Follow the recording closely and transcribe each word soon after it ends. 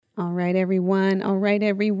All right, everyone. All right,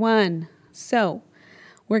 everyone. So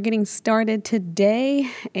we're getting started today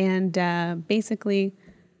and basically,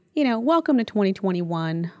 welcome to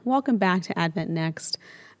 2021. Welcome back to Advent Next.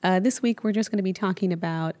 This week, we're just going to be talking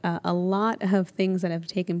about a lot of things that have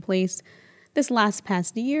taken place this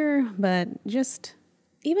past year, but just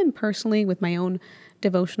even personally with my own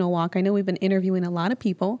devotional walk. I know we've been interviewing a lot of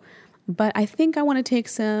people, but I think I want to take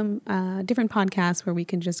some different podcasts where we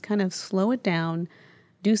can just kind of slow it down,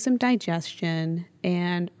 do some digestion,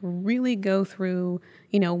 and really go through,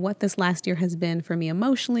 what this last year has been for me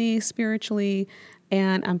emotionally, spiritually,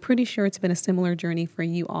 and I'm pretty sure it's been a similar journey for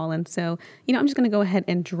you all. And so, I'm just going to go ahead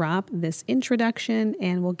and drop this introduction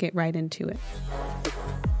and we'll get right into it.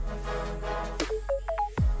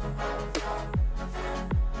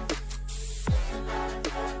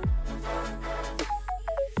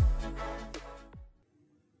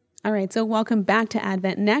 All right, so welcome back to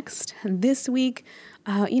Advent Next. This week,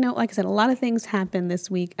 like I said, a lot of things happened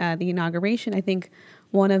this week. The inauguration, I think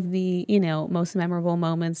one of the, most memorable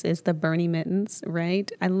moments is the Bernie mittens,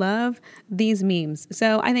 right? I love these memes.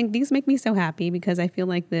 So I think these make me so happy because I feel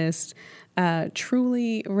like this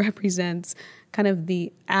truly represents kind of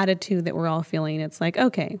the attitude that we're all feeling. It's like,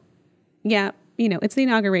 okay, yeah, it's the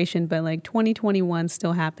inauguration, but like 2021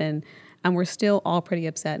 still happened and we're still all pretty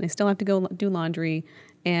upset and I still have to go do laundry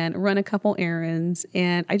and run a couple errands.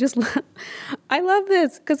 And I love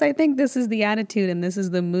this because I think this is the attitude and this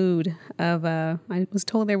is the mood of, I was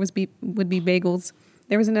told there would be bagels.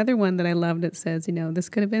 There was another one that I loved that says, this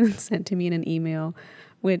could have been sent to me in an email,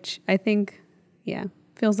 which I think,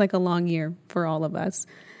 feels like a long year for all of us.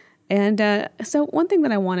 And so one thing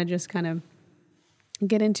that I want to just kind of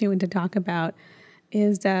get into and to talk about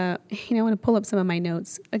is, I want to pull up some of my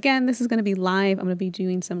notes. Again, this is going to be live. I'm going to be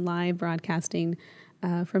doing some live broadcasting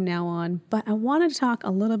from now on, but I wanted to talk a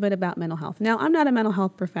little bit about mental health. Now, I'm not a mental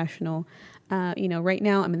health professional. Right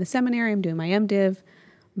now I'm in the seminary, I'm doing my MDiv,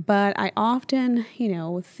 but I often,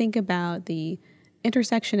 think about the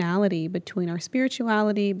intersectionality between our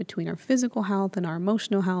spirituality, between our physical health and our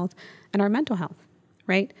emotional health and our mental health,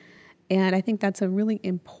 right? And I think that's a really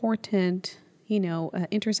important,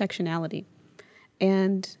 intersectionality.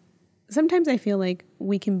 And sometimes I feel like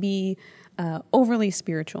we can be overly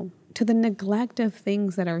spiritual to the neglect of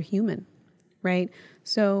things that are human, right?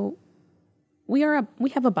 So we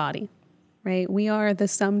have a body, right? We are the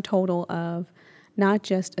sum total of not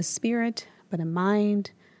just a spirit, but a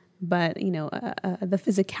mind, but, the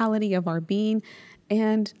physicality of our being.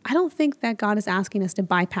 And I don't think that God is asking us to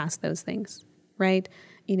bypass those things, right?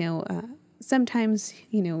 Sometimes,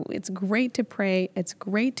 it's great to pray. It's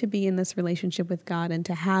great to be in this relationship with God and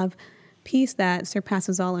to have peace that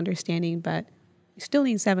surpasses all understanding, but you still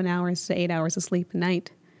need 7 hours to 8 hours of sleep a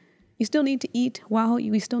night. You still need to eat well.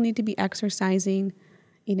 You still need to be exercising,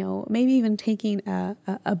 maybe even taking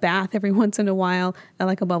a bath every once in a while,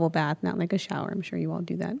 like a bubble bath, not like a shower. I'm sure you all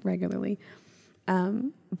do that regularly.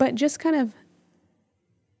 But just kind of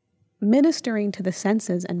ministering to the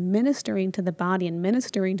senses and ministering to the body and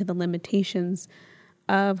ministering to the limitations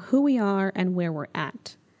of who we are and where we're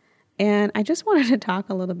at. And I just wanted to talk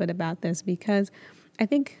a little bit about this because I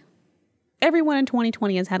think everyone in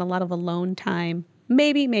 2020 has had a lot of alone time.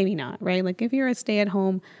 Maybe, maybe not, right? Like if you're a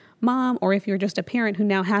stay-at-home mom or if you're just a parent who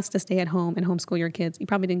now has to stay at home and homeschool your kids, you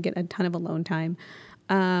probably didn't get a ton of alone time.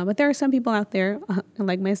 But there are some people out there,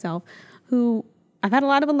 like myself, who I've had a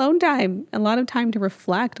lot of alone time, a lot of time to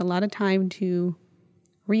reflect, a lot of time to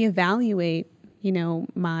reevaluate,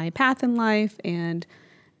 my path in life. And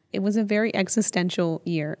it was a very existential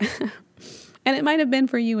year. And it might have been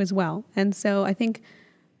for you as well. And so I think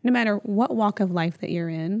no matter what walk of life that you're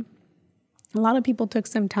in, a lot of people took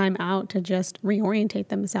some time out to just reorientate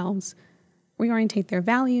themselves, reorientate their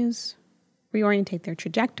values, reorientate their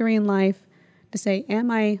trajectory in life to say,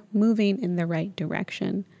 am I moving in the right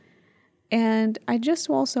direction? And I just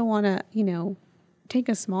also want to, take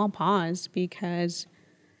a small pause because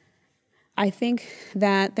I think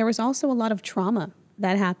that there was also a lot of trauma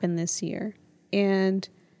that happened this year. And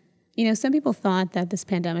some people thought that this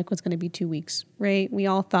pandemic was going to be 2 weeks, right? We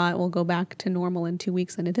all thought we'll go back to normal in 2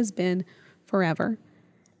 weeks, and it has been forever.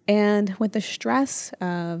 And with the stress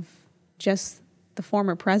of just the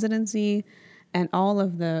former presidency and all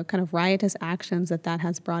of the kind of riotous actions that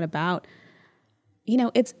has brought about,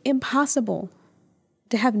 it's impossible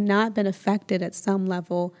to have not been affected at some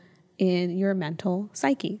level in your mental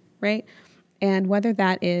psyche, right? And whether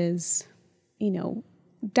that is,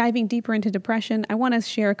 diving deeper into depression, I want to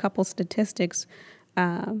share a couple statistics.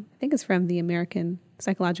 I think it's from the American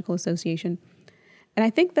Psychological Association. And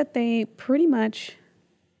I think that they pretty much,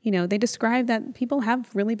 they describe that people have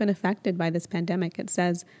really been affected by this pandemic. It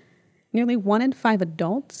says Nearly 1 in 5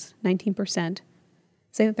 adults, 19%,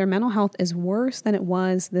 say that their mental health is worse than it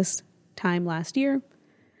was this time last year.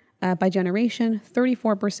 By generation,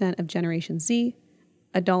 34% of Generation Z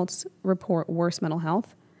adults report worse mental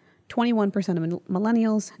health, 21% of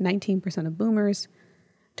millennials, 19% of boomers,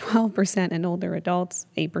 12% and older adults,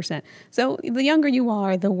 8%. So the younger you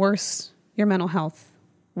are, the worse your mental health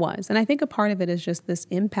was. And I think a part of it is just this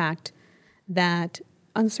impact that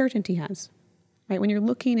uncertainty has, right? When you're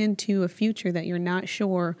looking into a future that you're not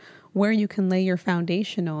sure where you can lay your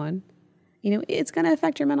foundation on, it's going to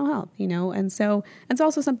affect your mental health, and so it's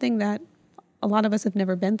also something that a lot of us have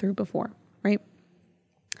never been through before, right?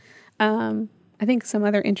 I think some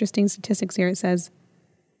other interesting statistics here. It says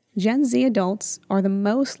Gen Z adults are the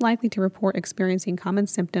most likely to report experiencing common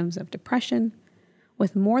symptoms of depression,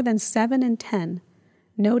 with more than 7 in 10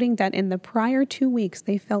 noting that in the prior 2 weeks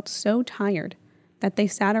they felt so tired that they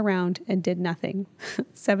sat around and did nothing,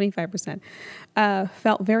 75%.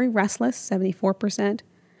 Felt very restless, 74%.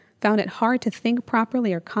 Found it hard to think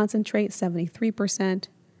properly or concentrate, 73%.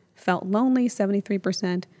 Felt lonely,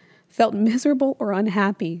 73%. Felt miserable or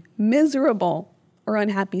unhappy,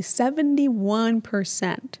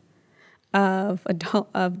 71%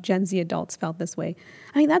 of Gen Z adults felt this way.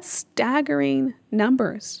 I mean, that's staggering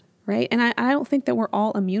numbers, right? And I don't think that we're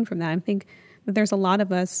all immune from that. I think that there's a lot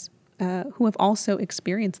of us who have also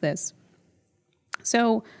experienced this.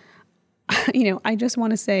 So, I just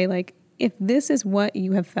want to say, if this is what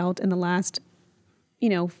you have felt in the last,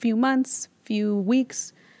 few months, few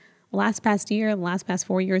weeks, past year, past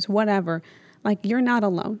 4 years, whatever, you're not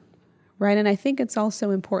alone, right? And I think it's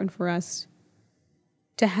also important for us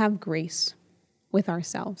to have grace with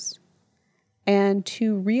ourselves and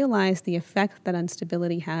to realize the effect that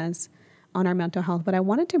instability has on our mental health. But I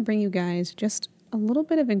wanted to bring you guys just a little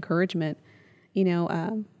bit of encouragement.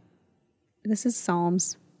 This is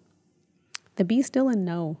Psalms, the be still and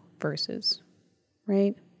know verses,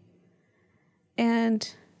 right?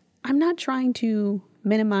 And I'm not trying to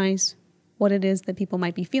minimize what it is that people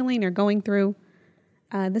might be feeling or going through.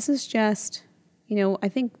 This is just, I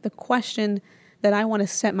think the question that I want to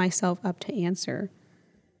set myself up to answer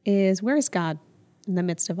is, where is God in the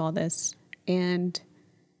midst of all this? And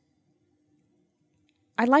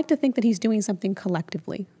I'd like to think that he's doing something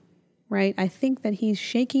collectively, right? I think that he's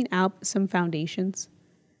shaking out some foundations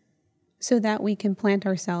so that we can plant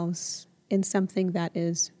ourselves in something that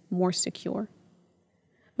is more secure.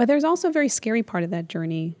 But there's also a very scary part of that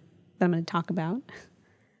journey that I'm going to talk about,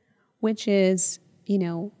 which is,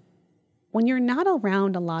 when you're not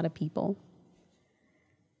around a lot of people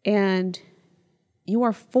and you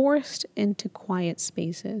are forced into quiet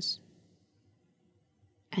spaces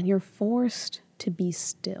and you're forced to be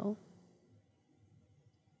still,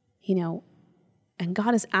 and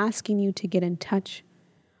God is asking you to get in touch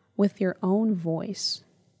with your own voice,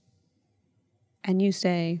 and you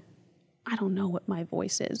say, I don't know what my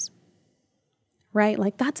voice is, right?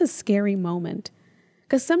 That's a scary moment,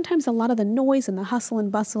 because sometimes a lot of the noise and the hustle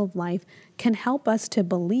and bustle of life can help us to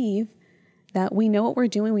believe that we know what we're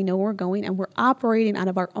doing, we know where we're going, and we're operating out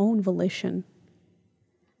of our own volition.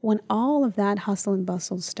 When all of that hustle and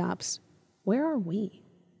bustle stops, where are we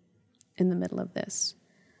in the middle of this?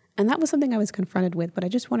 And that was something I was confronted with, but I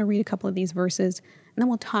just want to read a couple of these verses, and then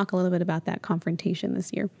we'll talk a little bit about that confrontation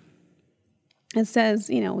this year. It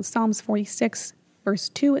says, Psalms 46, verse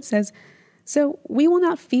 2, it says, so we will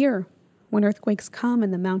not fear when earthquakes come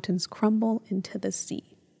and the mountains crumble into the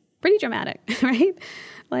sea. Pretty dramatic, right?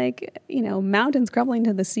 Mountains crumbling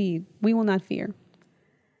into the sea, we will not fear.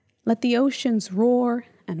 Let the oceans roar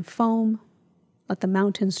and foam. Let the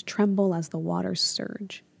mountains tremble as the waters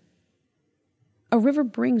surge. A river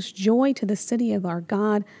brings joy to the city of our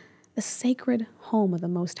God, the sacred home of the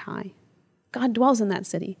Most High. God dwells in that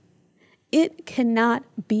city. It cannot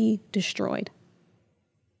be destroyed.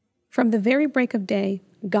 From the very break of day,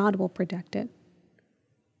 God will protect it.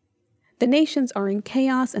 The nations are in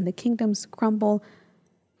chaos and the kingdoms crumble.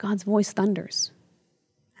 God's voice thunders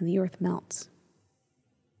and the earth melts.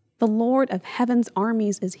 The Lord of heaven's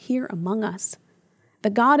armies is here among us. The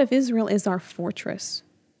God of Israel is our fortress.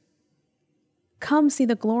 Come see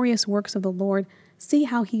the glorious works of the Lord. See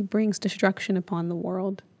how he brings destruction upon the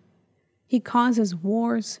world. He causes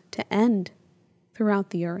wars to end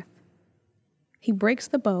throughout the earth. He breaks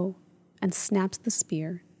the bow and snaps the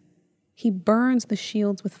spear. He burns the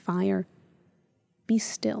shields with fire. Be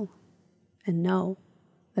still and know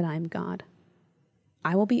that I am God.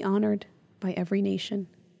 I will be honored by every nation.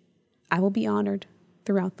 I will be honored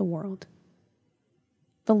throughout the world.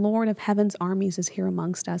 The Lord of heaven's armies is here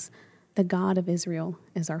amongst us. The God of Israel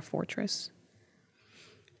is our fortress.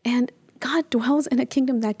 And God dwells in a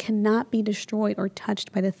kingdom that cannot be destroyed or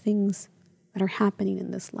touched by the things that are happening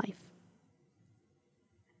in this life.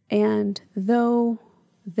 And though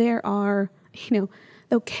there are,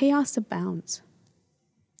 though chaos abounds,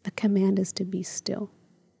 the command is to be still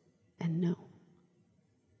and know.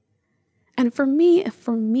 And for me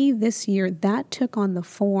this year, that took on the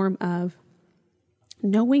form of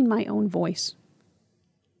knowing my own voice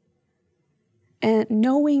and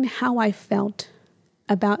knowing how I felt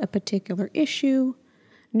about a particular issue,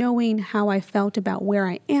 knowing how I felt about where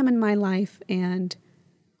I am in my life and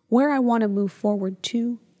where I want to move forward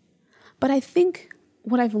to. But I think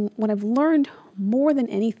what I've learned more than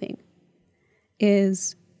anything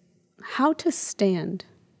is how to stand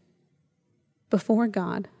before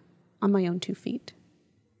God on my own 2 feet.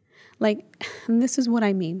 And this is what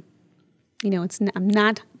I mean. I'm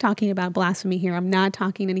not talking about blasphemy here. I'm not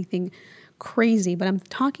talking anything crazy, but I'm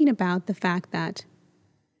talking about the fact that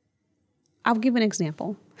I'll give an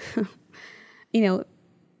example. The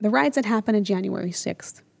riots that happened on January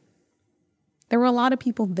 6th, there were a lot of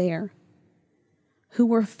people there who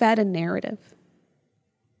were fed a narrative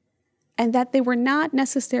and that they were not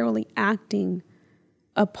necessarily acting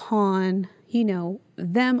upon,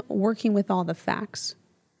 them working with all the facts.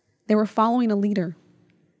 They were following a leader.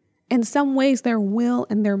 In some ways, their will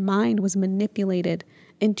and their mind was manipulated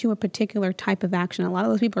into a particular type of action. A lot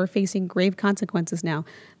of those people are facing grave consequences now.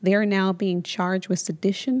 They're now being charged with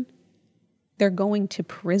sedition. They're going to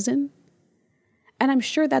prison. And I'm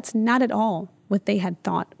sure that's not at all what they had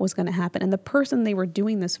thought was going to happen. And the person they were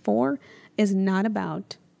doing this for is not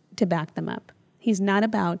about to back them up. He's not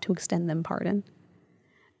about to extend them pardon.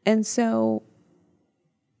 And so,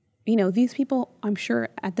 these people, I'm sure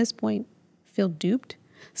at this point, feel duped.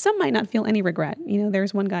 Some might not feel any regret.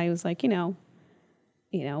 There's one guy who's like,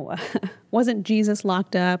 wasn't Jesus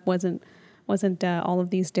locked up? Wasn't all of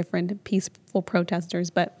these different peaceful protesters?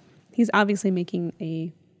 But he's obviously making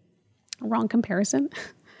a wrong comparison.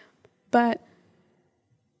 But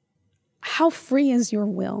how free is your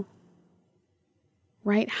will?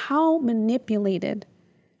 Right? How manipulated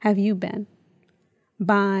have you been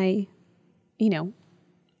by,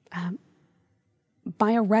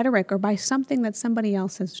 by a rhetoric or by something that somebody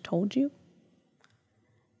else has told you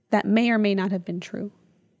that may or may not have been true?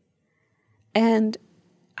 And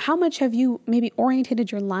how much have you maybe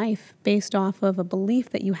orientated your life based off of a belief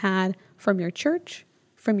that you had from your church,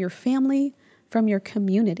 from your family, from your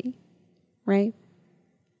community, right?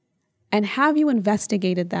 And have you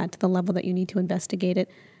investigated that to the level that you need to investigate it?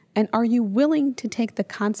 And are you willing to take the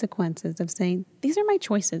consequences of saying, these are my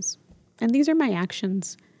choices and these are my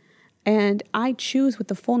actions, and I choose with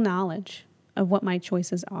the full knowledge of what my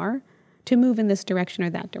choices are to move in this direction or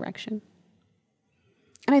that direction?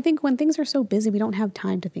 And I think when things are so busy, we don't have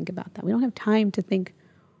time to think about that. We don't have time to think,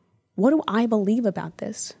 what do I believe about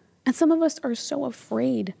this? And some of us are so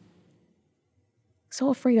afraid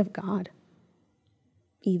of God,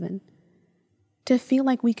 even, to feel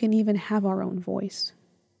like we can even have our own voice.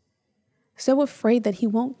 So afraid that he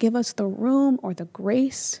won't give us the room or the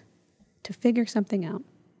grace to figure something out.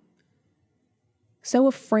 So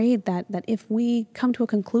afraid that if we come to a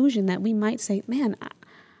conclusion that we might say, man,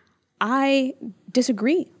 I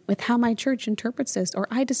disagree with how my church interprets this, or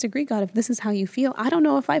I disagree, God, if this is how you feel. I don't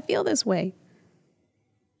know if I feel this way.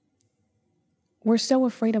 We're so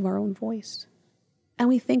afraid of our own voice. And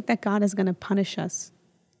we think that God is going to punish us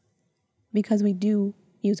because we do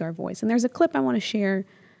use our voice. And there's a clip I want to share.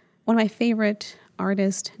 One of my favorite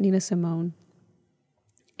artists, Nina Simone,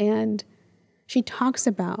 and she talks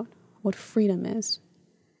about what freedom is.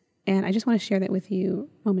 And I just want to share that with you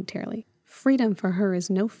momentarily. Freedom for her is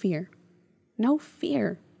no fear. No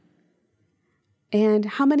fear. And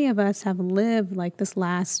how many of us have lived like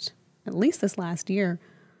at least this last year,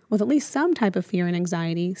 with at least some type of fear and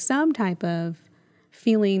anxiety, some type of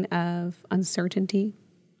feeling of uncertainty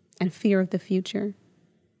and fear of the future?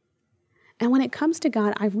 And when it comes to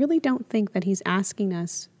God, I really don't think that he's asking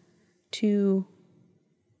us to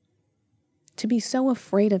be so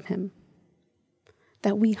afraid of him,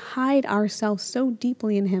 that we hide ourselves so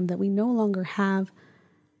deeply in him that we no longer have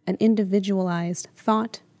an individualized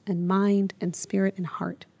thought and mind and spirit and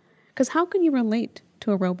heart. Because how can you relate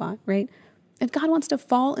to a robot, right? If God wants to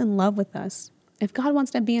fall in love with us, if God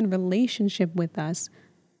wants to be in relationship with us,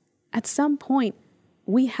 at some point,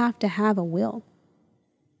 we have to have a will.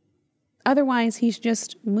 Otherwise, he's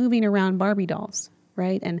just moving around Barbie dolls,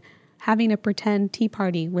 right? And having a pretend tea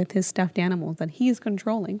party with his stuffed animals that he's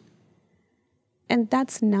controlling. And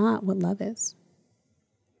that's not what love is.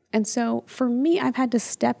 And so for me, I've had to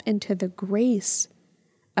step into the grace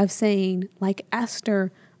of saying, like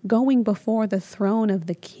Esther, going before the throne of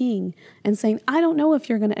the king and saying, I don't know if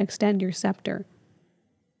you're going to extend your scepter,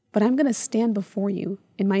 but I'm going to stand before you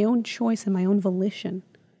in my own choice and my own volition,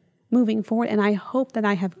 moving forward. And I hope that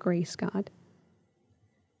I have grace, God,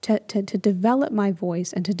 to develop my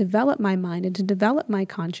voice and to develop my mind and to develop my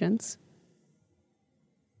conscience.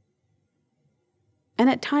 And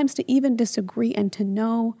at times to even disagree and to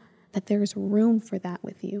know that there's room for that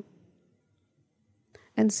with you.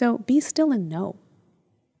 And so be still and know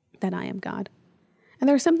that I am God. And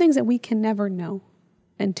there are some things that we can never know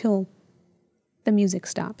until the music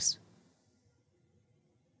stops.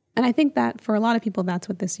 And I think that for a lot of people, that's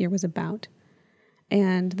what this year was about.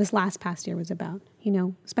 And this past year was about,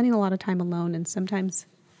 spending a lot of time alone. And sometimes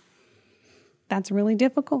that's really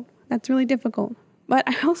difficult. But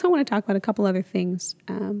I also want to talk about a couple other things.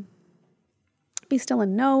 Be still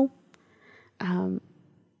and know.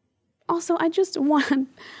 Also, I want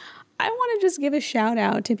to just give a shout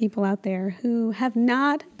out to people out there who have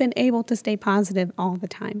not been able to stay positive all the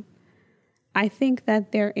time. I think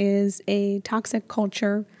that there is a toxic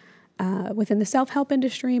culture within the self-help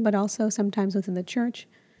industry, but also sometimes within the church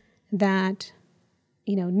that,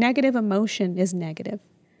 negative emotion is negative.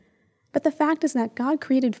 But the fact is that God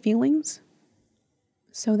created feelings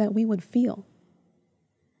so that we would feel.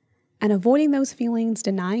 And avoiding those feelings,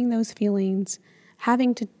 denying those feelings,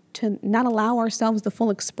 having to not allow ourselves the full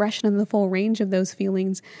expression and the full range of those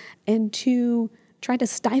feelings, and to try to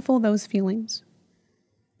stifle those feelings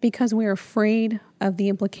because we're afraid of the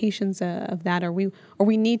implications of that, or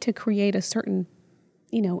we need to create a certain,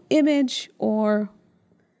 image, or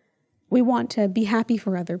we want to be happy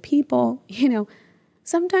for other people.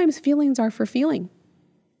 Sometimes feelings are for feeling.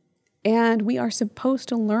 And we are supposed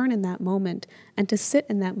to learn in that moment and to sit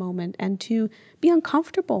in that moment and to be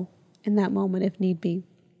uncomfortable in that moment if need be.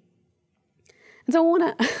 And so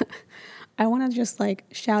I want to just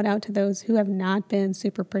shout out to those who have not been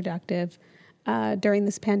super productive during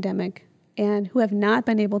this pandemic and who have not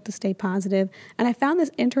been able to stay positive. And I found this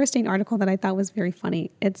interesting article that I thought was very funny.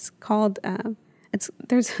 It's called, I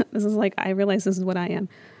realize this is what I am.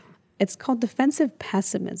 It's called defensive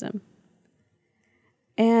pessimism.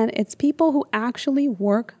 And it's people who actually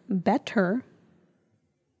work better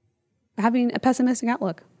having a pessimistic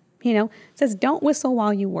outlook. It says, don't whistle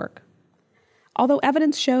while you work. Although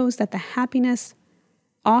evidence shows that the happiness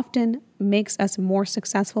often makes us more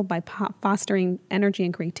successful by fostering energy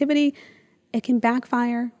and creativity, it can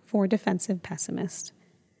backfire for defensive pessimists.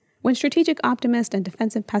 When strategic optimists and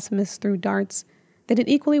defensive pessimists threw darts, they did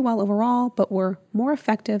equally well overall, but were more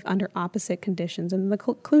effective under opposite conditions. And the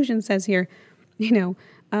conclusion says here,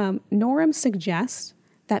 Norum suggests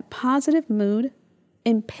that positive mood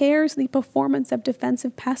impairs the performance of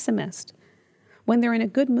defensive pessimists. When they're in a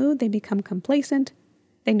good mood, they become complacent.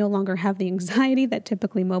 They no longer have the anxiety that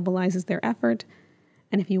typically mobilizes their effort.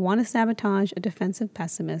 And if you want to sabotage a defensive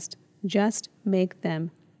pessimist, just make them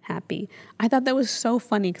happy. I thought that was so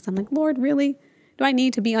funny because I'm like, Lord, really? Do I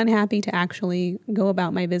need to be unhappy to actually go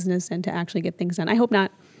about my business and to actually get things done? I hope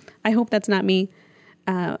not. I hope that's not me.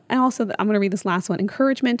 And also, I'm going to read this last one.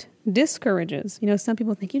 Encouragement discourages. Some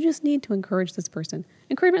people think you just need to encourage this person.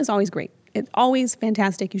 Encouragement is always great. It's always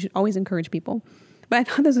fantastic. You should always encourage people. But I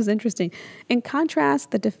thought this was interesting. In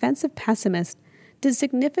contrast, the defensive pessimist did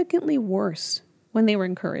significantly worse when they were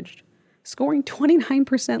encouraged, scoring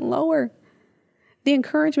 29% lower. The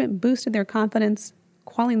encouragement boosted their confidence,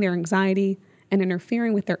 quelling their anxiety, and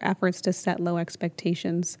interfering with their efforts to set low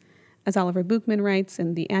expectations. As Oliver Buchman writes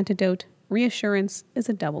in The Antidote, reassurance is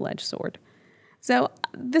a double-edged sword. So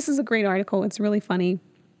this is a great article. It's really funny.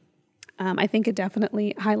 I think it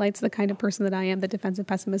definitely highlights the kind of person that I am, the defensive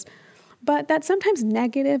pessimist. But that sometimes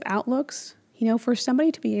negative outlooks, for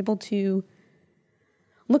somebody to be able to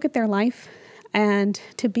look at their life and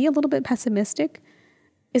to be a little bit pessimistic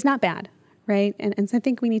is not bad, right? And so I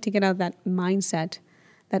think we need to get out of that mindset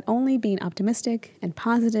that only being optimistic and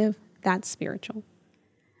positive, that's spiritual.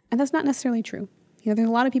 And that's not necessarily true. There's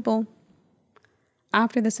a lot of people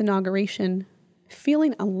after this inauguration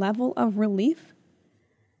feeling a level of relief,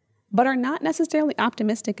 but are not necessarily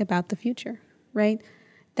optimistic about the future, right?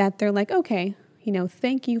 That they're like, okay,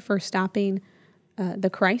 thank you for stopping the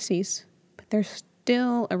crises, but there's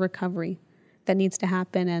still a recovery that needs to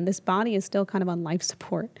happen. And this body is still kind of on life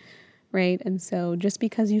support, right? And so just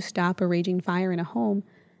because you stop a raging fire in a home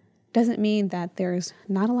doesn't mean that there's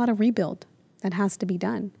not a lot of rebuild that has to be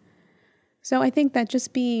done. So I think that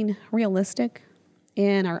just being realistic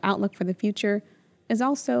in our outlook for the future is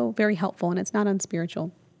also very helpful, and it's not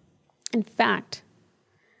unspiritual. In fact,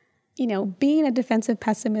 being a defensive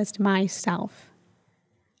pessimist myself,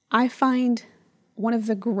 I find one of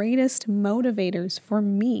the greatest motivators for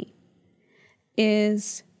me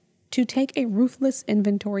is to take a ruthless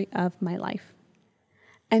inventory of my life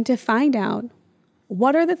and to find out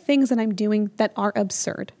what are the things that I'm doing that are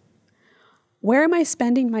absurd. Where am I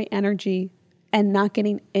spending my energy and not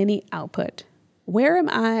getting any output? Where am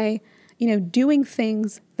I, doing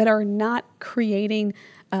things that are not creating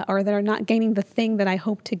or that are not gaining the thing that I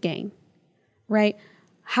hope to gain, right?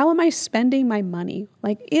 How am I spending my money?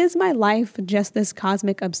 Like, is my life just this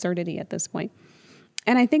cosmic absurdity at this point?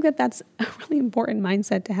 And I think that that's a really important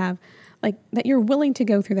mindset to have, like that you're willing to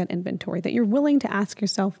go through that inventory, that you're willing to ask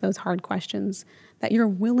yourself those hard questions, that you're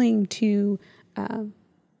willing to, to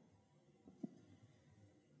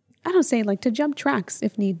jump tracks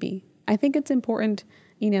if need be. I think it's important,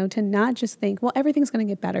 to not just think, well, everything's going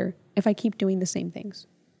to get better if I keep doing the same things.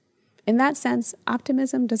 In that sense,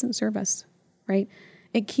 optimism doesn't serve us, right?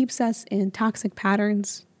 It keeps us in toxic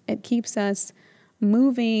patterns. It keeps us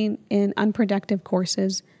moving in unproductive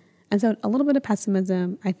courses. And so a little bit of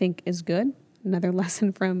pessimism, I think, is good. Another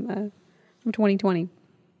lesson from 2020.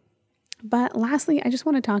 But lastly, I just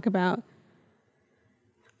want to talk about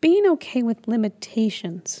being okay with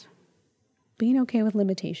limitations. Being okay with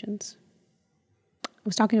limitations. I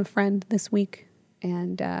was talking to a friend this week,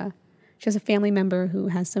 and she has a family member who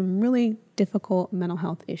has some really difficult mental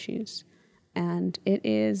health issues. And it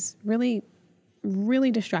is really, really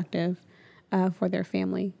destructive for their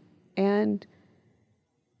family. And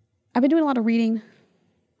I've been doing a lot of reading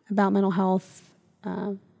about mental health.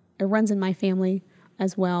 It runs in my family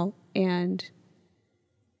as well. And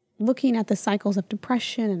looking at the cycles of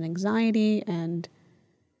depression and anxiety, and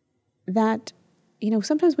that,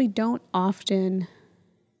 sometimes we don't often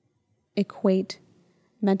equate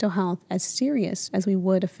mental health as serious as we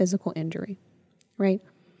would a physical injury, right?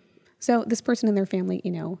 So this person in their family,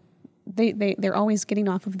 they're always getting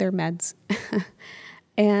off of their meds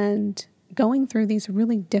and going through these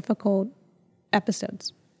really difficult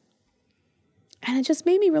episodes. And it just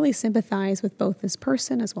made me really sympathize with both this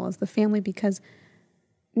person as well as the family, because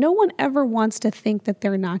no one ever wants to think that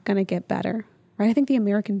they're not going to get better, right? I think the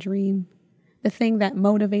American dream, the thing that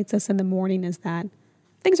motivates us in the morning is that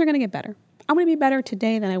things are going to get better. I'm going to be better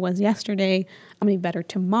today than I was yesterday. I'm going to be better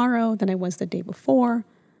tomorrow than I was the day before.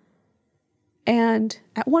 And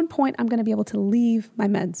at one point, I'm going to be able to leave my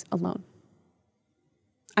meds alone.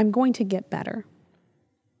 I'm going to get better.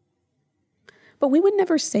 But we would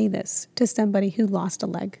never say this to somebody who lost a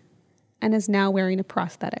leg and is now wearing a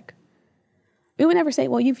prosthetic. We would never say,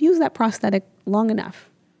 well, you've used that prosthetic long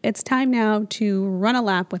enough. It's time now to run a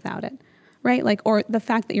lap without it, right? Or the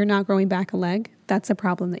fact that you're not growing back a leg, that's a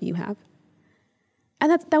problem that you have.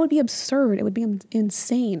 And that would be absurd. It would be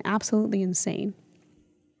insane, absolutely insane.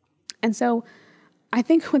 And so I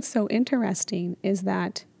think what's so interesting is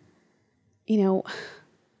that,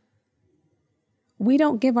 we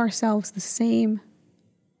don't give ourselves the same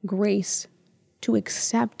grace to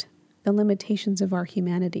accept the limitations of our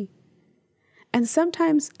humanity. And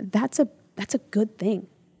sometimes that's a good thing.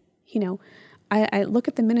 I look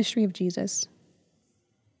at the ministry of Jesus,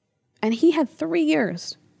 and he had 3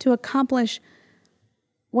 years to accomplish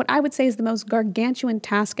what I would say is the most gargantuan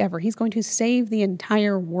task ever. He's going to save the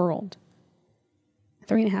entire world.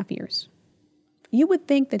 3.5 years. You would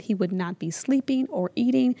think that he would not be sleeping or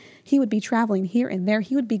eating. He would be traveling here and there.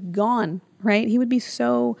 He would be gone, right? He would be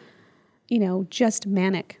so, just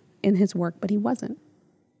manic in his work, but he wasn't.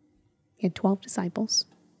 He had 12 disciples.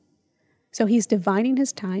 So he's dividing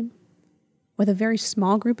his time with a very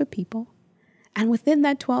small group of people. And within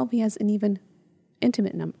that 12, he has an even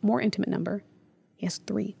more intimate number. He has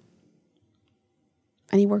 3.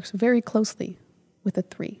 And he works very closely with the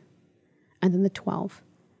 3, and then the 12,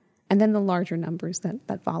 and then the larger numbers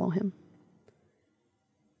that follow him.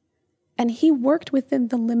 And he worked within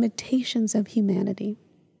the limitations of humanity.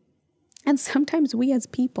 And sometimes we as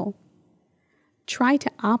people try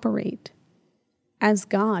to operate as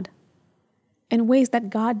God in ways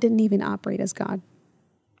that God didn't even operate as God,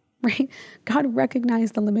 right? God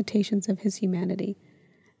recognized the limitations of his humanity.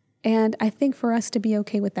 And I think for us to be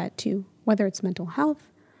okay with that too, whether it's mental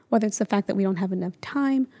health, whether it's the fact that we don't have enough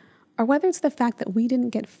time, or whether it's the fact that we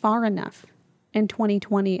didn't get far enough in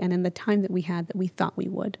 2020 and in the time that we had that we thought we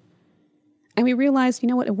would. And we realized,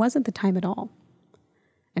 it wasn't the time at all.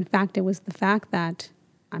 In fact, it was the fact that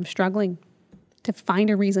I'm struggling to find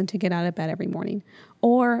a reason to get out of bed every morning,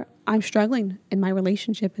 or I'm struggling in my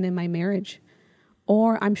relationship and in my marriage,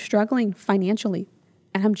 or I'm struggling financially.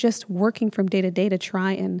 And I'm just working from day to day to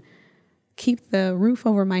try and keep the roof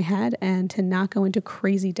over my head and to not go into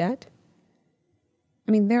crazy debt.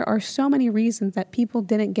 I mean, there are so many reasons that people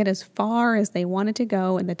didn't get as far as they wanted to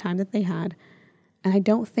go in the time that they had. And I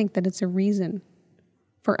don't think that it's a reason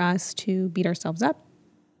for us to beat ourselves up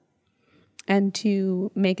and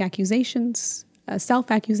to make accusations,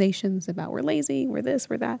 self-accusations about we're lazy, we're this,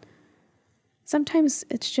 we're that. Sometimes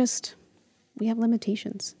it's just we have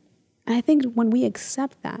limitations. And I think when we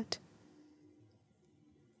accept that,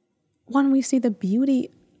 when we see the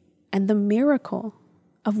beauty and the miracle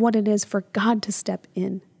of what it is for God to step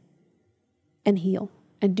in and heal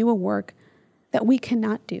and do a work that we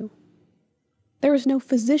cannot do. There is no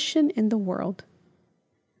physician in the world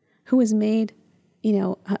who has made,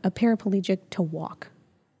 a paraplegic to walk.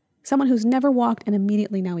 Someone who's never walked and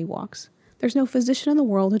immediately now he walks. There's no physician in the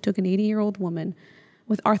world who took an 80-year-old woman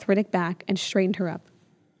with arthritic back and straightened her up.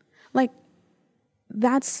 Like,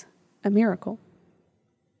 that's a miracle.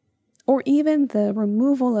 Or even the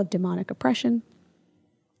removal of demonic oppression.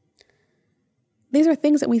 These are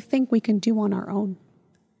things that we think we can do on our own.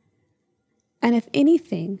 And if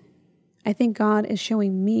anything, I think God is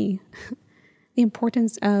showing me the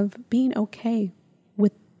importance of being okay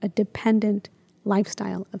with a dependent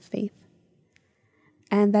lifestyle of faith.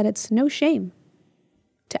 And that it's no shame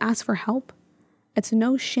to ask for help. It's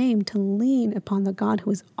no shame to lean upon the God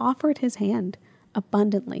who has offered his hand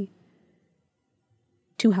abundantly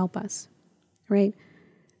to help us, right?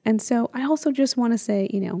 And so I also just want to say,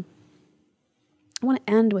 I want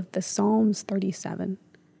to end with the Psalms 37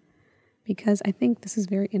 because I think this is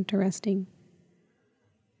very interesting.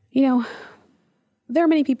 There are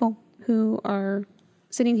many people who are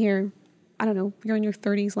sitting here, I don't know, you're in your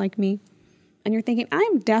 30s like me, and you're thinking,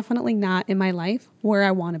 I'm definitely not in my life where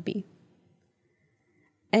I want to be.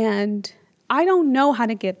 And I don't know how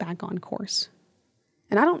to get back on course.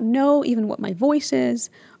 And I don't know even what my voice is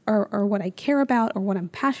or what I care about or what I'm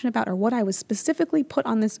passionate about or what I was specifically put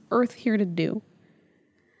on this earth here to do.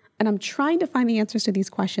 And I'm trying to find the answers to these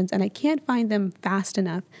questions and I can't find them fast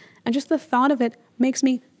enough. And just the thought of it makes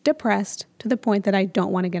me depressed to the point that I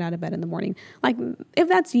don't want to get out of bed in the morning. Like, if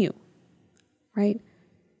that's you, right?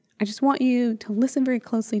 I just want you to listen very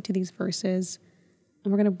closely to these verses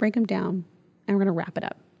and we're going to break them down and we're going to wrap it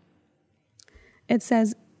up. It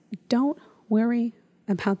says, don't worry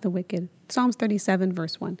about the wicked. Psalms 37,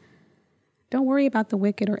 verse 1. Don't worry about the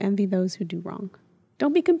wicked or envy those who do wrong.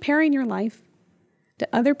 Don't be comparing your life to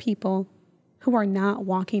other people who are not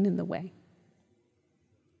walking in the way.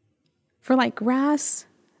 For like grass,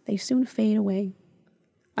 they soon fade away.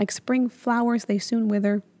 Like spring flowers, they soon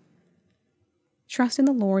wither. Trust in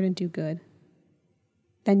the Lord and do good.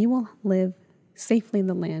 Then you will live safely in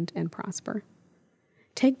the land and prosper.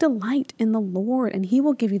 Take delight in the Lord, and he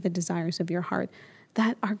will give you the desires of your heart.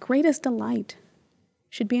 That our greatest delight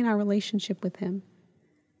should be in our relationship with him.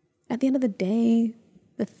 At the end of the day,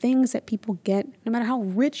 the things that people get, no matter how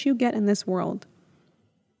rich you get in this world,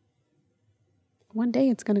 one day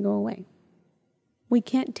it's going to go away. We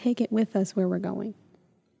can't take it with us where we're going.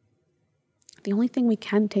 The only thing we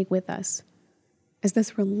can take with us is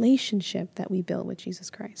this relationship that we build with Jesus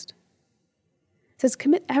Christ. It says,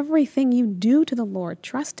 commit everything you do to the Lord.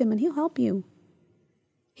 Trust him and he'll help you.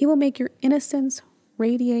 He will make your innocence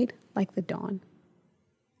radiate like the dawn,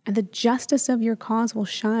 and the justice of your cause will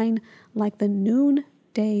shine like the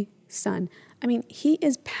noonday sun. I mean, he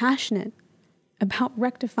is passionate about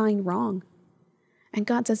rectifying wrong. And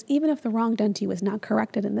God says, even if the wrong done to you is not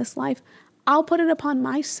corrected in this life, I'll put it upon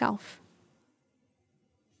myself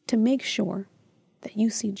to make sure that you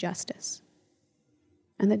see justice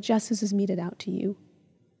and that justice is meted out to you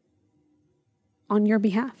on your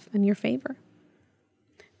behalf and your favor.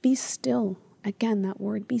 Be still. Again, that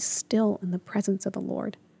word, be still in the presence of the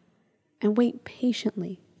Lord and wait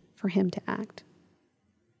patiently for him to act.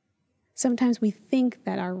 Sometimes we think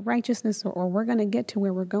that our righteousness or we're going to get to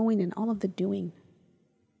where we're going in all of the doing.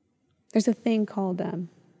 There's a thing called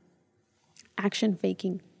action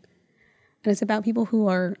faking. And it's about people who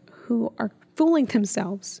are fooling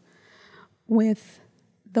themselves with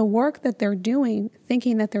the work that they're doing,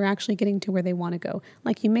 thinking that they're actually getting to where they want to go.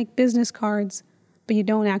 Like you make business cards, but you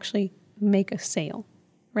don't actually make a sale,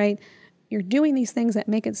 right? You're doing these things that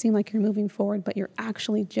make it seem like you're moving forward, but you're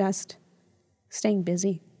actually just staying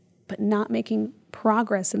busy, but not making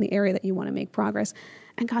progress in the area that you want to make progress.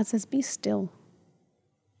 And God says, be still.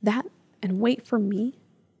 That and wait for me.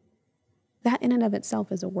 That in and of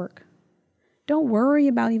itself is a work. Don't worry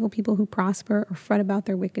about evil people who prosper or fret about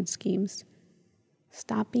their wicked schemes.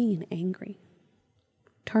 Stop being angry.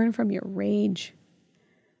 Turn from your rage.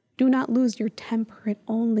 Do not lose your temper. It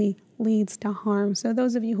only leads to harm. So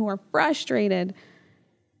those of you who are frustrated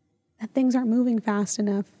that things aren't moving fast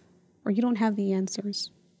enough or you don't have the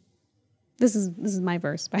answers. This is my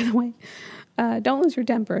verse, by the way. Don't lose your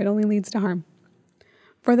temper. It only leads to harm.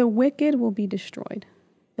 For the wicked will be destroyed,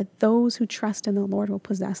 but those who trust in the Lord will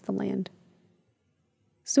possess the land.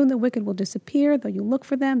 Soon the wicked will disappear. Though you look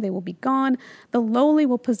for them, they will be gone. The lowly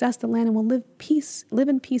will possess the land and will live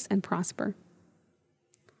in peace and prosper.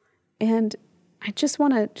 And I just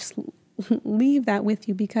want to leave that with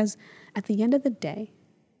you, because at the end of the day,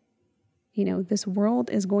 this world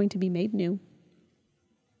is going to be made new.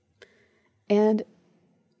 And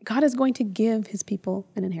God is going to give his people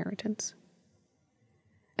an inheritance.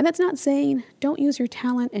 And that's not saying don't use your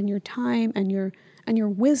talent and your time and your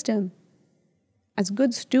wisdom as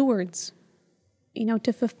good stewards,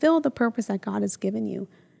 to fulfill the purpose that God has given you.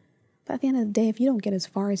 But at the end of the day, if you don't get as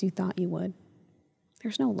far as you thought you would,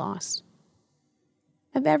 there's no loss.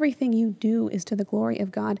 If everything you do is to the glory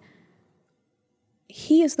of God,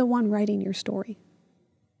 he is the one writing your story.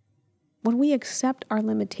 When we accept our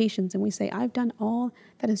limitations and we say, I've done all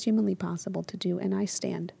that is humanly possible to do, and I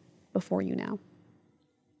stand before you now,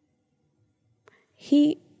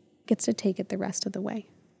 he gets to take it the rest of the way.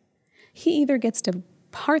 He either gets to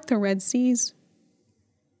part the Red Seas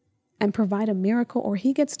and provide a miracle, or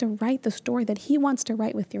he gets to write the story that he wants to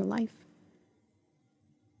write with your life.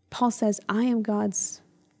 Paul says, I am God's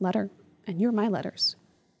letter, and you're my letters.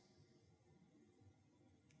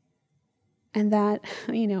 And that,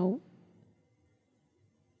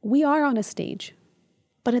 we are on a stage,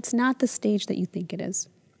 but it's not the stage that you think it is.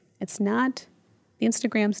 It's not the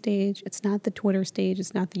Instagram stage. It's not the Twitter stage.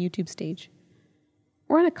 It's not the YouTube stage.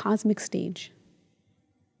 We're on a cosmic stage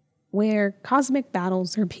where cosmic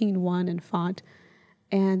battles are being won and fought,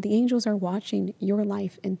 and the angels are watching your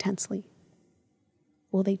life intensely.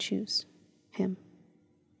 Will they choose him?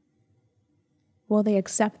 Will they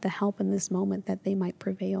accept the help in this moment that they might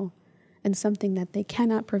prevail in something that they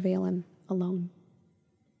cannot prevail in alone?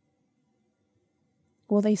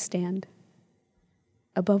 Will they stand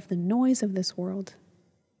above the noise of this world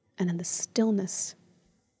and in the stillness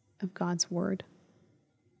of God's word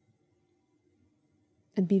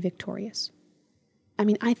and be victorious?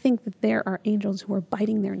 I think that there are angels who are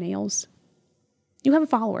biting their nails. You have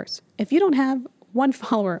followers. If you don't have one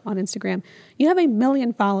follower on Instagram, you have 1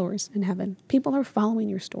 million followers in heaven. People are following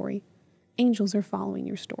your story. Angels are following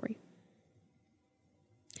your story.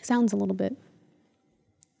 Sounds a little bit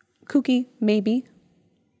kooky, maybe.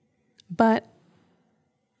 But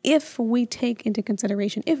if we take into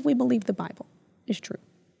consideration, if we believe the Bible is true,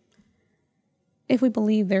 if we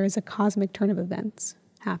believe there is a cosmic turn of events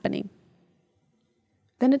happening,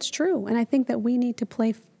 then it's true. And I think that we need to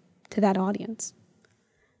play to that audience.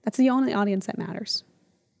 That's the only audience that matters.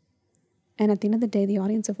 And at the end of the day, the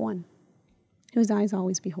audience of one, whose eyes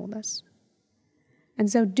always behold us. And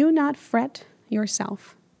so do not fret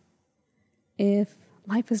yourself if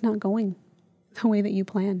life is not going the way that you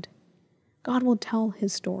planned. God will tell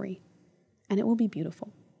his story, and it will be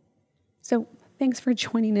beautiful. So thanks for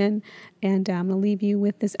joining in, and I'm going to leave you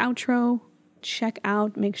with this outro. Check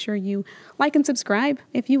out, make sure you like and subscribe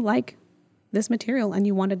if you like this material and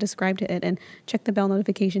you want to subscribe to it, and check the bell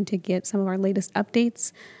notification to get some of our latest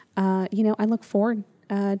updates. I look forward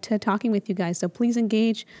to talking with you guys. So please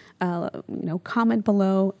engage, comment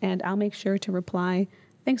below, and I'll make sure to reply.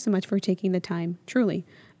 Thanks so much for taking the time, truly,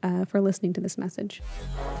 for listening to this message.